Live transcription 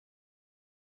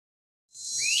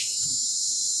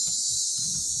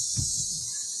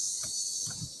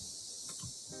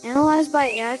Analyzed by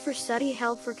AI for study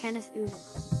help for Kenneth Udut.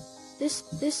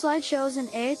 This slide shows an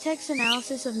AI text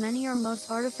analysis of many or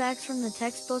most artifacts from the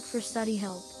textbook for study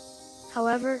help.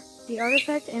 However, the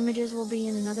artifact images will be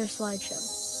in another slideshow.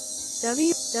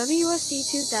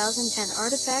 WSC 2010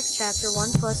 Artifacts Chapter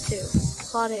 1 plus 2,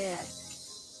 Claude AI.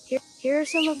 Here are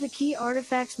some of the key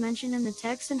artifacts mentioned in the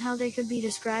text and how they could be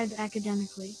described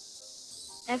academically.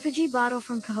 Effigy bottle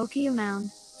from Cahokia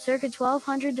Mound, circa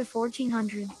 1200 to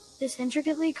 1400. This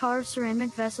intricately carved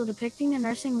ceramic vessel depicting a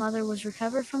nursing mother was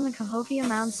recovered from the Cahokia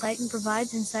Mound site and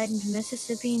provides insight into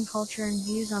Mississippian culture and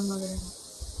views on motherhood.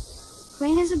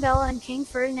 Queen Isabella and King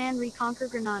Ferdinand reconquer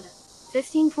Granada,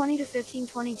 1520 to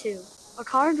 1522. A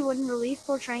carved wooden relief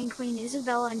portraying Queen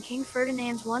Isabella and King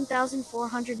Ferdinand's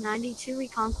 1492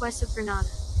 reconquest of Granada,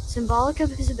 symbolic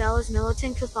of Isabella's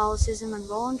militant Catholicism and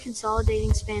role in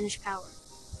consolidating Spanish power.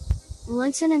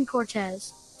 Melanson and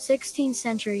Cortez, 16th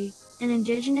century, an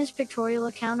indigenous pictorial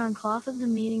account on cloth of the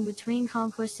meeting between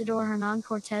Conquistador Hernán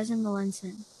Cortés and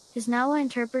Melanson, his Nahua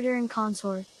interpreter and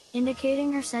consort,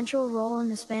 indicating her central role in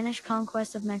the Spanish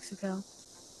conquest of Mexico.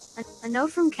 A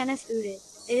note from Kenneth Udut.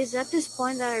 It is at this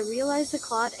point that I realized the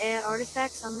Claude AI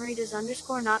artifact summary does not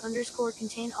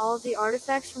contain all of the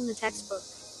artifacts from the textbook,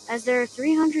 as there are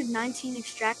 319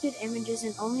 extracted images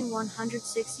and only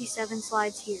 167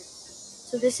 slides here.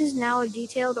 So this is now a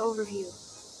detailed overview.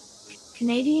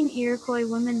 Canadian Iroquois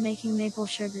women making maple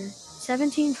sugar,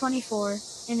 1724,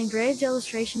 an engraved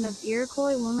illustration of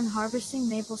Iroquois women harvesting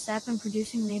maple sap and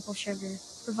producing maple sugar,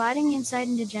 providing insight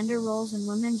into gender roles in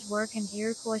women's work in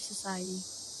Iroquois society.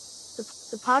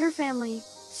 The Potter family,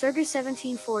 circa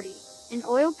 1740, an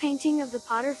oil painting of the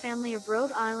Potter family of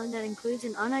Rhode Island that includes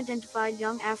an unidentified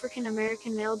young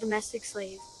African-American male domestic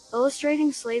slave,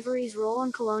 illustrating slavery's role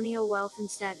in colonial wealth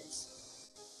and status.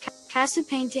 Casa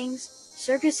paintings,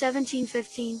 circa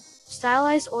 1715,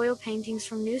 stylized oil paintings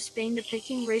from New Spain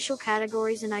depicting racial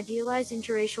categories and idealized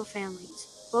interracial families,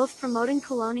 both promoting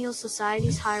colonial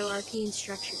society's hierarchy and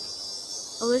structure.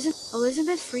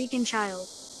 Elizabeth Freakin Child,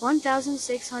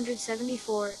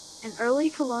 1674, an early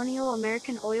colonial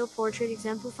American oil portrait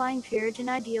exemplifying Puritan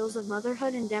ideals of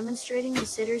motherhood and demonstrating the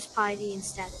sitter's piety and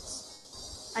status.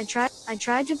 I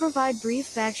tried to provide brief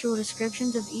factual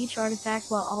descriptions of each artifact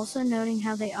while also noting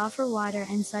how they offer wider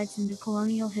insights into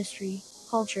colonial history,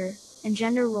 culture, and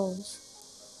gender roles.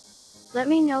 Let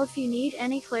me know if you need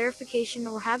any clarification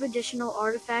or have additional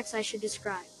artifacts I should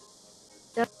describe.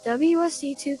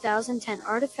 WSC 2010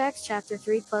 Artifacts Chapter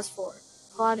 3 plus 4,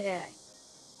 Claude AI.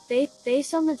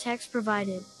 Based on the text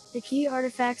provided, the key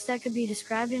artifacts that could be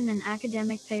described in an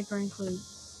academic paper include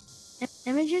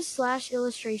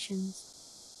images/illustrations.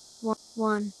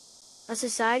 1. A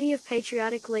Society of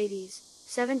Patriotic Ladies,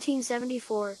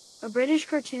 1774, a British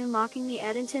cartoon mocking the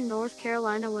Edenton, North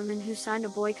Carolina women who signed a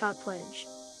boycott pledge.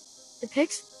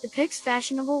 Depicts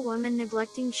fashionable women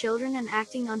neglecting children and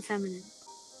acting unfeminine.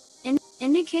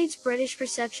 Indicates British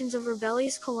perceptions of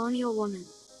rebellious colonial women.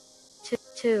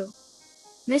 2.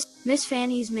 Miss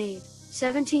Fanny's Maid,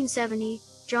 1770,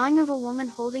 drawing of a woman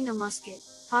holding a musket,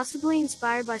 possibly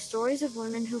inspired by stories of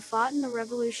women who fought in the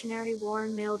Revolutionary War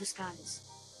in male disguise.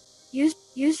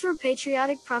 Used for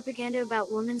patriotic propaganda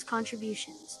about women's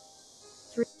contributions.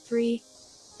 3.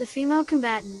 The Female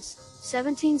Combatants,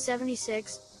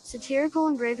 1776, satirical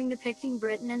engraving depicting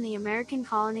Britain and the American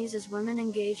colonies as women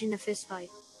engage in a fistfight,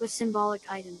 with symbolic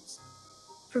items.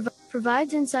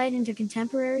 Provides insight into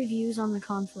contemporary views on the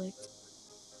conflict.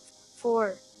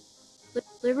 4.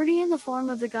 Liberty in the Form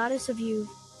of the Goddess of Youth,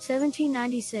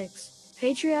 1796,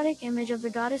 patriotic image of the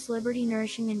goddess Liberty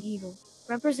nourishing an eagle,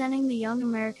 representing the young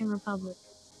American Republic.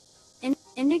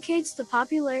 Indicates the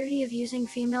popularity of using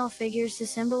female figures to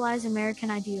symbolize American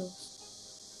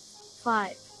ideals.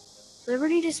 5.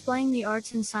 Liberty displaying the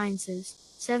arts and sciences,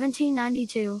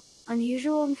 1792,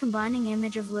 unusual in combining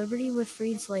image of liberty with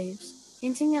freed slaves,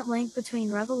 hinting at link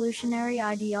between revolutionary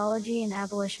ideology and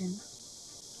abolition.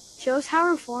 Shows how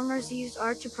reformers used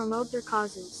art to promote their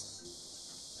causes.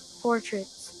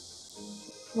 Portraits.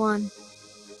 1.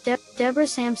 Deborah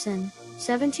Sampson,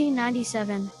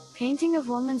 1797, painting of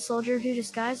woman soldier who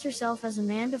disguised herself as a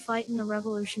man to fight in the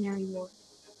Revolutionary War.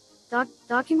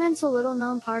 Documents a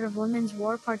little-known part of women's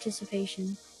war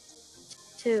participation.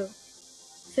 2.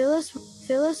 Phyllis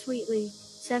Wheatley,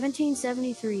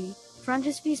 1773,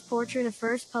 frontispiece portrait of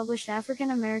first published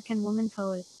African-American woman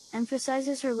poet,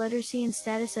 emphasizes her literacy and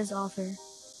status as author.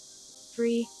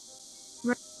 3.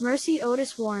 Mercy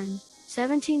Otis Warren,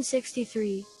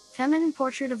 1763, feminine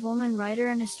portrait of woman writer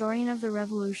and historian of the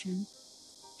Revolution.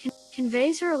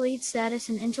 Conveys her elite status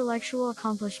and intellectual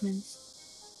accomplishments.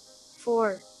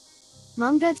 4.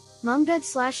 Mum Bed /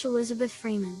 Elizabeth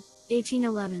Freeman,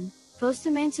 1811.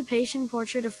 Post-emancipation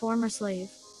portrait of former slave.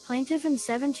 Plaintiff in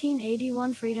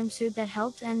 1781 freedom suit that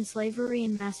helped end slavery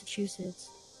in Massachusetts.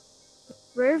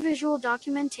 Rare visual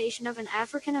documentation of an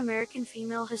African-American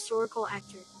female historical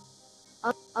actor.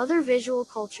 Other visual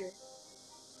culture.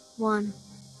 1.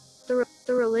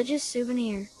 The Religious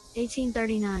Souvenir,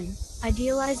 1839.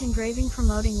 Idealized engraving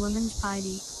promoting women's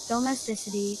piety,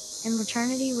 domesticity, and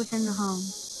maternity within the home.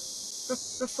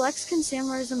 Reflects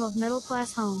consumerism of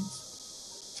middle-class homes.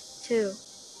 2.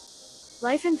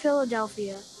 Life in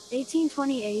Philadelphia,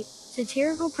 1828.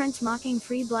 Satirical prints mocking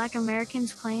free black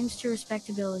Americans' claims to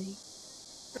respectability.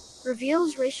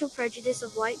 Reveals racial prejudice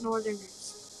of white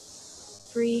Northerners.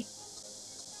 3.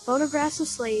 Photographs of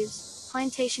slaves,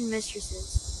 plantation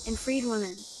mistresses, and freed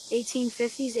women,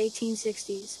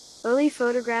 1850s-1860s. Early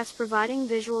photographs providing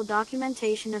visual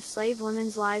documentation of slave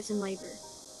women's lives and labor.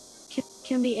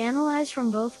 Can be analyzed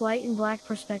from both white and black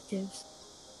perspectives.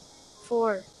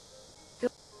 4.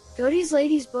 Godey's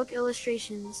Ladies Book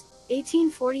Illustrations,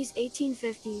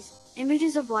 1840s-1850s.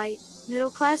 Images of white,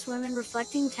 middle-class women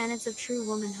reflecting tenets of true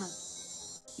womanhood.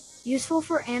 Useful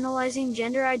for analyzing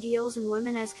gender ideals and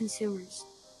women as consumers.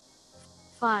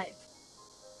 5.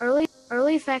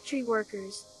 Early factory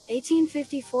workers,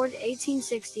 1854 to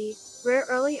 1860. Rare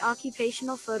early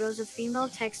occupational photos of female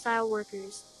textile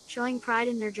workers, showing pride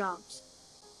in their jobs.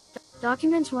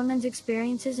 Documents women's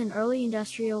experiences in early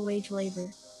industrial wage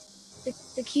labor.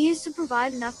 The key is to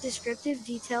provide enough descriptive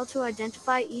detail to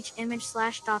identify each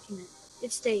image/document,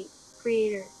 its date,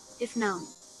 creator, if known,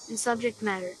 and subject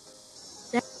matter.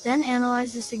 Then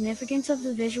analyze the significance of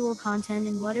the visual content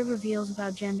and what it reveals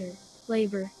about gender,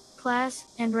 labor, class,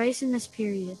 and race in this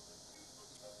period.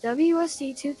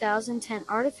 WSD 2010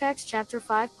 Artifacts Chapter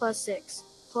 5+6,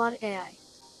 Plot AI.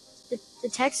 The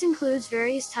text includes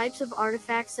various types of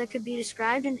artifacts that could be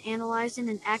described and analyzed in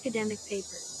an academic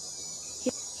paper.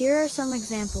 Here are some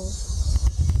examples.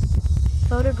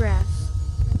 Photographs.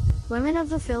 Women of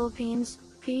the Philippines,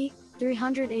 p.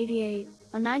 388,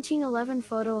 a 1911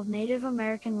 photo of Native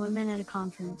American women at a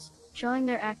conference, showing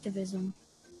their activism.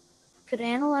 Could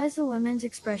analyze the women's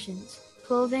expressions,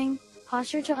 clothing,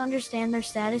 posture to understand their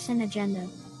status and agenda.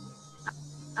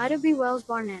 Ida B. Wells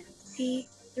Barnett, p.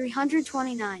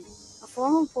 329, a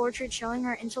formal portrait showing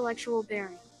her intellectual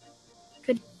bearing.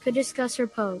 Could discuss her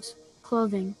pose,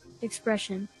 clothing,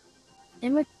 expression.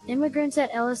 Immigrants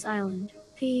at Ellis Island,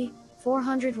 p.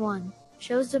 401,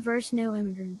 shows diverse new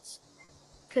immigrants.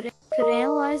 Could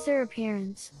analyze their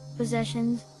appearance,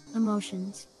 possessions,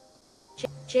 emotions.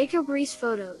 Jacob Rees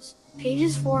Photos,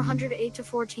 pages 408 to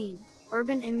 14,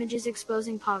 urban images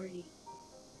exposing poverty.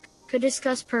 Could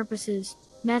discuss purposes,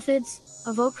 methods,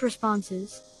 evoke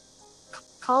responses.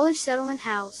 College Settlement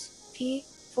House, p.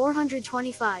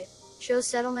 425, shows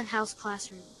settlement house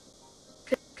classroom.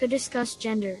 Could discuss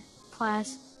gender,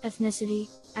 class, ethnicity,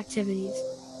 activities.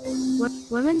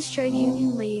 Women's Trade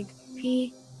Union League,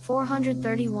 p.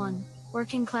 431,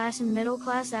 working class and middle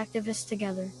class activists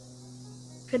together.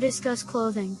 Could discuss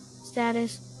clothing,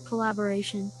 status,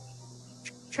 collaboration.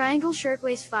 Triangle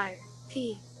Shirtwaist Fire,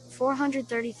 p.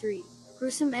 433,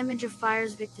 gruesome image of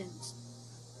fire's victims.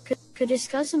 Could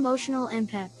discuss emotional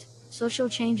impact, social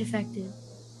change effected.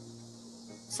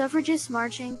 Suffragists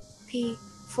Marching, p.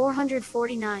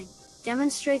 449,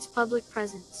 demonstrates public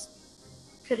presence.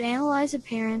 Could analyze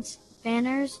appearance,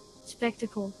 banners,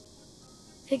 spectacle.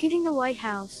 Picketing the White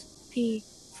House, p.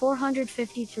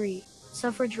 453,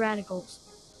 suffrage radicals.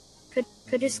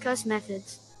 Could discuss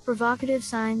methods, provocative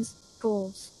signs,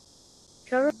 goals.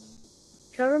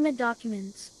 Government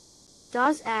documents.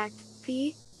 Dawes Act,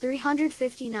 p.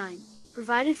 359,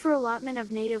 provided for allotment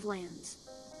of native lands.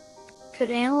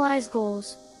 Could analyze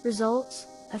goals, results,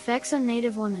 effects on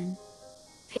native women.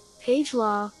 Page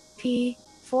Law, p.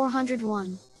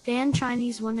 401, banned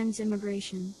Chinese women's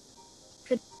immigration.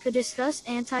 Could discuss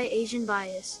anti-Asian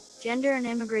bias, gender and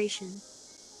immigration.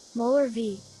 Moeller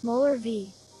v.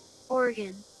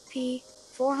 Oregon, p.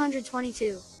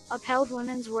 422, upheld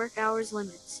women's work hours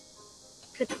limits.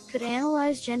 Could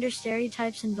analyze gender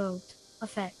stereotypes invoked,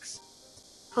 effects.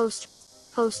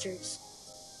 Posters.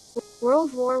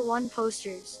 World War I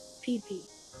posters, pp.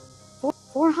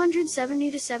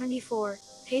 470 to 74,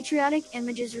 patriotic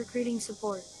images recruiting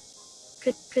support.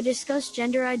 Could discuss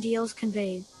gender ideals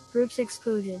conveyed, groups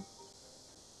excluded.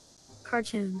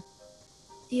 Cartoon.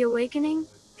 The Awakening,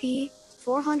 p.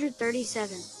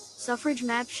 437, suffrage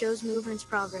map shows movement's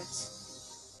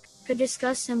progress. Could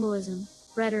discuss symbolism,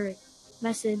 rhetoric,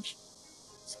 message.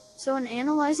 So in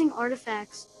analyzing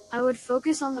artifacts, I would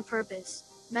focus on the purpose,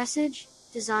 message,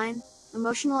 design,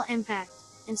 emotional impact,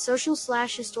 and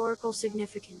social/historical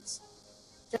significance.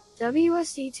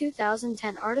 WSC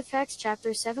 2010 Artifacts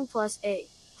Chapter 7 plus A,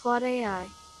 Claude AI.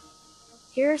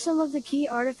 Here are some of the key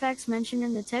artifacts mentioned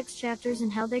in the text chapters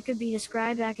and how they could be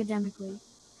described academically.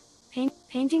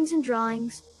 Paintings and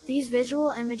drawings. These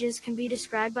visual images can be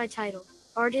described by title,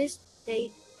 artist,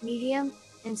 date, medium,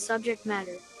 and subject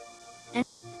matter.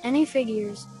 Any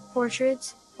figures,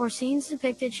 portraits, or scenes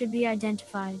depicted should be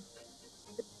identified.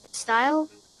 Style,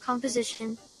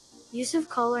 composition, use of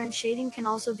color and shading can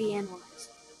also be analyzed.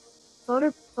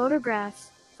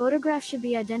 Photographs. Photographs should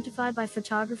be identified by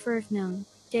photographer if known,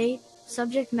 date,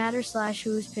 subject matter /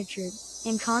 who is pictured,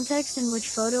 and context in which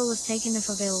photo was taken if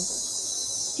available.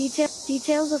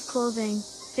 Details of clothing,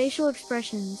 facial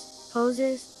expressions,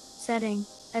 poses, setting,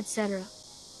 etc.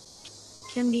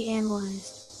 can be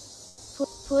analyzed.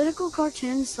 Political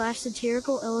cartoons /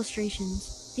 satirical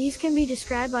illustrations. These can be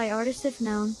described by artist if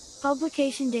known,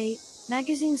 publication date,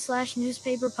 magazine /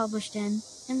 newspaper published in,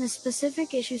 and the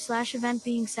specific issue / event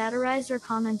being satirized or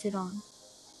commented on.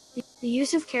 The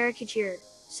use of caricature,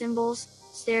 symbols,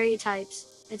 stereotypes,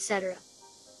 etc.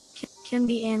 can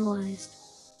be analyzed.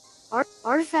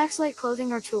 Artifacts like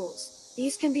clothing or tools.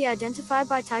 These can be identified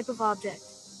by type of object,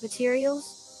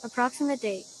 materials, approximate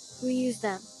date, who used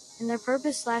them, and their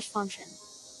purpose / function.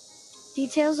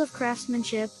 Details of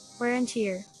craftsmanship, wear and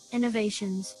tear,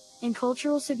 innovations, and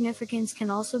cultural significance can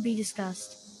also be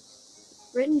discussed.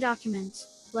 Written documents,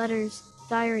 letters,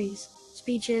 diaries,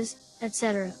 speeches,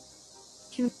 etc.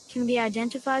 can be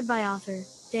identified by author,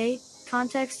 date,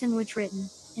 context in which written,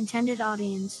 intended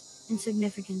audience, and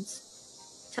significance.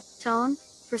 Tone,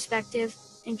 perspective,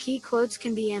 and key quotes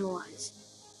can be analyzed.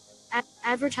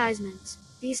 Advertisements.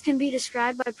 These can be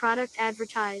described by product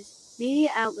advertised, media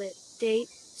outlet, date,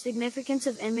 significance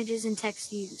of images and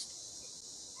text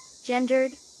used.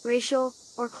 Gendered, racial,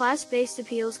 or class-based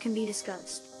appeals can be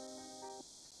discussed.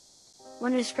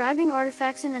 When describing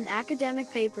artifacts in an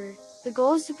academic paper, the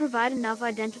goal is to provide enough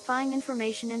identifying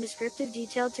information and descriptive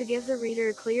detail to give the reader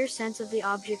a clear sense of the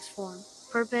object's form,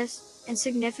 purpose, and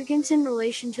significance in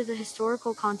relation to the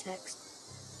historical context.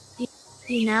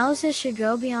 The analysis should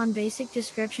go beyond basic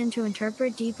description to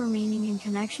interpret deeper meaning and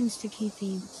connections to key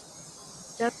themes.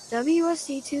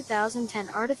 WSC 2010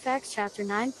 Artifacts Chapter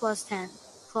 9 plus 10,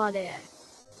 Claude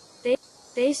AI.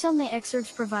 Based on the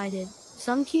excerpts provided,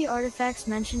 some key artifacts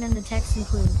mentioned in the text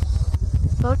include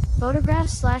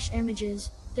photographs / images.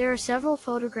 There are several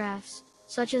photographs,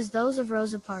 such as those of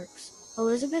Rosa Parks,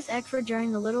 Elizabeth Eckford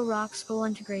during the Little Rock School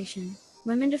integration,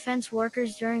 women defense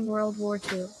workers during World War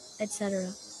II,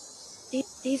 etc.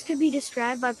 These could be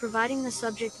described by providing the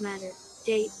subject matter,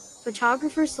 date,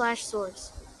 photographer /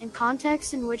 source, and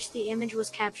context in which the image was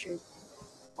captured.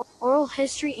 Oral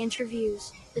history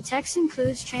interviews. The text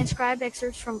includes transcribed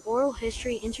excerpts from oral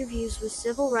history interviews with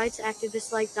civil rights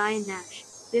activists like Diane Nash,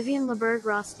 Vivian LeBerg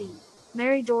Rothstein,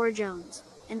 Mary Dora Jones,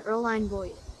 and Earline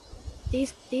Boyd.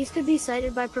 These could be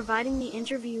cited by providing the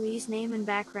interviewee's name and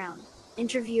background,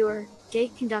 interviewer,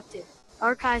 date conducted,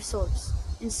 archive source,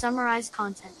 and summarized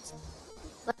content.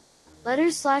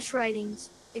 Letters / writings.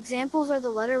 Examples are the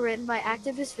letter written by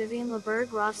activist Vivian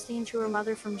LeBerg Rothstein to her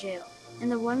mother from jail,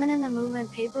 and the Women in the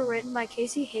Movement paper written by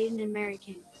Casey Hayden and Mary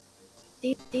King.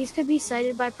 These could be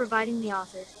cited by providing the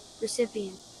author,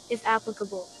 recipient, if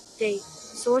applicable, date,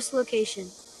 source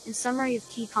location, and summary of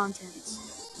key contents.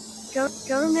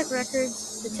 Government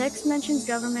records. The text mentions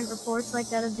government reports like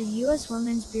that of the U.S.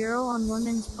 Women's Bureau on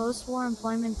women's post-war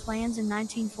employment plans in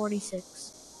 1946.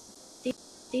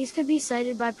 These could be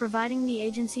cited by providing the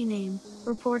agency name,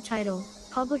 report title,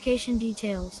 publication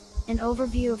details, and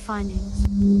overview of findings.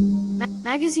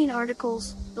 Magazine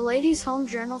articles. The Ladies' Home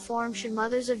Journal forum Should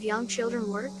Mothers of Young Children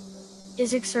Work?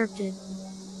 Is excerpted.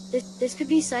 This could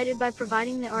be cited by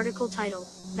providing the article title,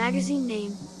 magazine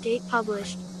name, date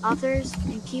published, authors,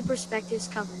 and key perspectives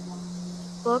covered.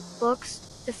 Books.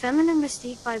 The Feminine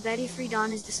Mystique by Betty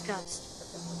Friedan is discussed.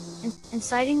 In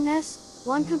citing this,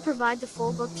 one could provide the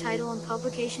full book title and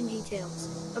publication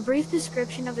details, a brief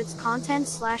description of its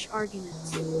contents /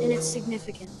 arguments, and its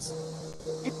significance.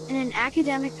 In an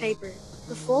academic paper,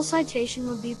 the full citation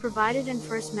would be provided and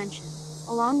first mentioned,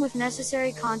 along with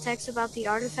necessary context about the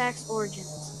artifact's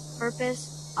origins,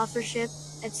 purpose, authorship,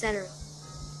 etc.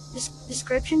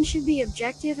 Description should be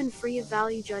objective and free of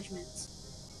value judgments.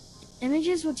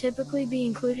 Images would typically be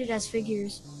included as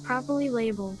figures, properly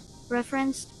labeled,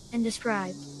 referenced, and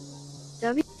described.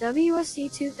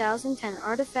 WSC 2010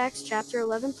 Artifacts Chapter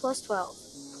 11 plus 12,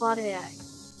 Claude AI.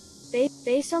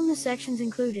 Based on the sections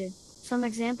included, some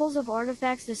examples of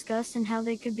artifacts discussed and how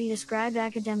they could be described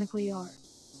academically are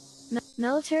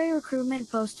military recruitment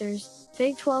posters,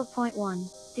 Fig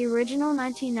 12.1. The original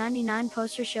 1999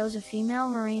 poster shows a female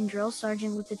Marine drill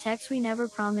sergeant with the text "We never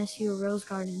promise you a rose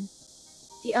garden."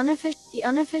 The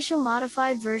unofficial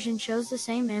modified version shows the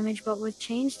same image but with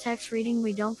changed text reading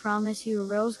 "We don't promise you a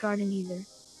rose garden either."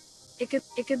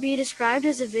 It could be described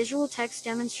as a visual text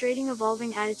demonstrating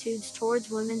evolving attitudes towards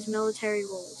women's military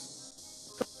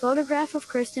roles. Photograph of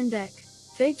Kristen Beck.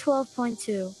 Fig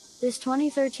 12.2. This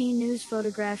 2013 news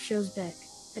photograph shows Beck,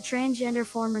 a transgender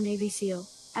former Navy SEAL,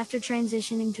 after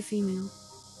transitioning to female.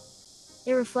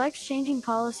 It reflects changing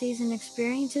policies and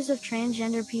experiences of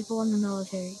transgender people in the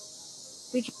military.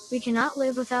 We cannot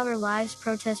live without our lives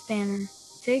protest banner.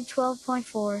 Fig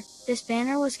 12.4. This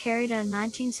banner was carried at a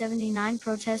 1979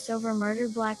 protest over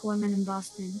murdered black women in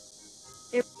Boston.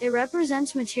 It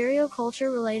represents material culture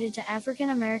related to African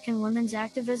American women's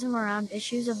activism around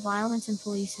issues of violence and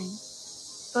policing.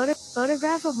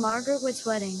 Photograph of Margaret Witt's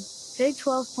wedding. Fig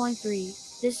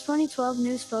 12.3. This 2012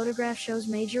 news photograph shows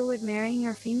Major Witt marrying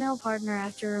her female partner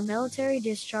after her military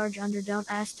discharge under Don't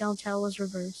Ask, Don't Tell was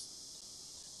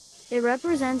reversed. It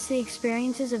represents the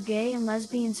experiences of gay and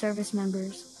lesbian service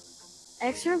members.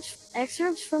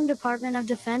 Excerpts from Department of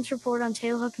Defense report on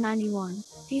Tailhook 91.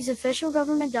 These official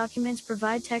government documents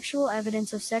provide textual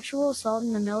evidence of sexual assault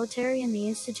in the military and the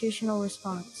institutional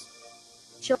response.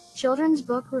 Children's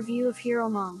Book Review of Hero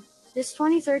Mom. This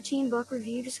 2013 book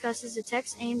review discusses a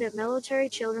text aimed at military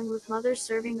children with mothers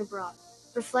serving abroad,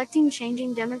 reflecting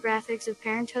changing demographics of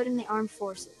parenthood in the armed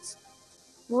forces.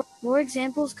 More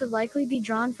examples could likely be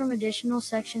drawn from additional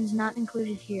sections not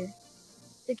included here.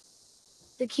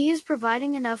 The key is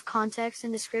providing enough context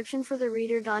and description for the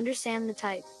reader to understand the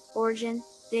type, origin,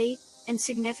 date, and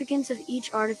significance of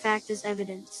each artifact as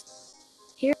evidence.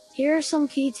 Here are some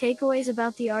key takeaways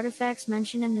about the artifacts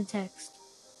mentioned in the text.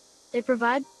 They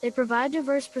provide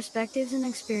diverse perspectives and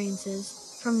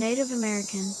experiences, from Native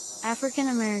American, African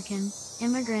American,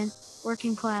 immigrant,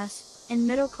 working class, and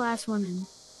middle class women.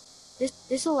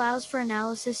 This allows for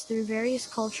analysis through various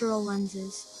cultural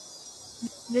lenses.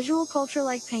 Visual culture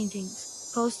like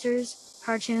paintings, posters,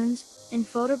 cartoons, and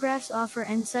photographs offer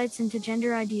insights into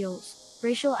gender ideals,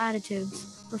 racial attitudes,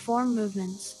 reform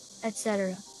movements,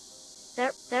 etc.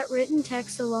 That written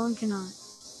text alone cannot.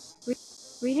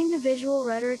 Reading the visual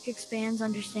rhetoric expands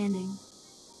understanding.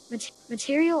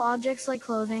 Material objects like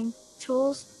clothing,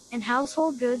 tools, and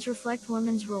household goods reflect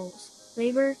women's roles,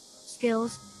 labor,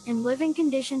 skills, and living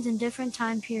conditions in different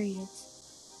time periods.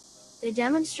 They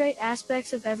demonstrate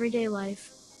aspects of everyday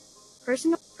life.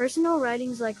 Personal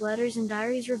writings like letters and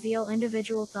diaries reveal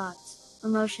individual thoughts,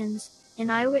 emotions,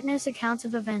 and eyewitness accounts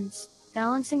of events,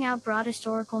 balancing out broad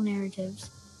historical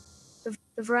narratives.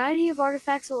 The variety of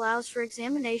artifacts allows for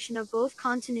examination of both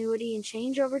continuity and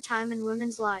change over time in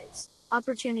women's lives,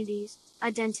 opportunities,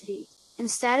 identity,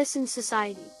 and status in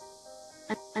society.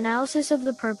 Analysis of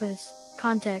the purpose,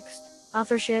 context,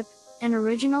 authorship, and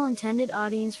original intended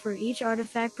audience for each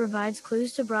artifact provides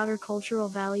clues to broader cultural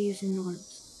values and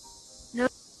norms.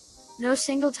 No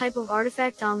single type of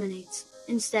artifact dominates.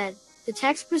 Instead, the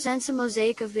text presents a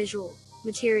mosaic of visual,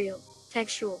 material,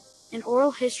 textual, and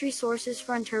oral history sources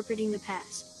for interpreting the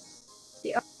past.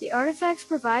 The artifacts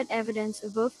provide evidence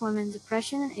of both women's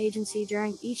oppression and agency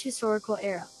during each historical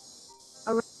era.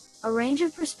 A range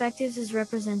of perspectives is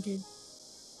represented.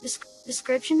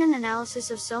 Description and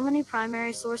analysis of so many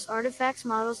primary source artifacts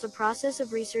models the process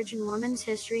of research in women's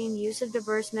history and use of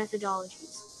diverse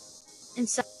methodologies.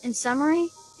 In summary,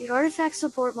 the artifacts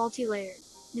support multi-layered,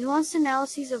 nuanced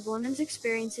analyses of women's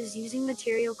experiences using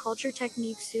material culture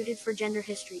techniques suited for gender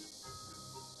history.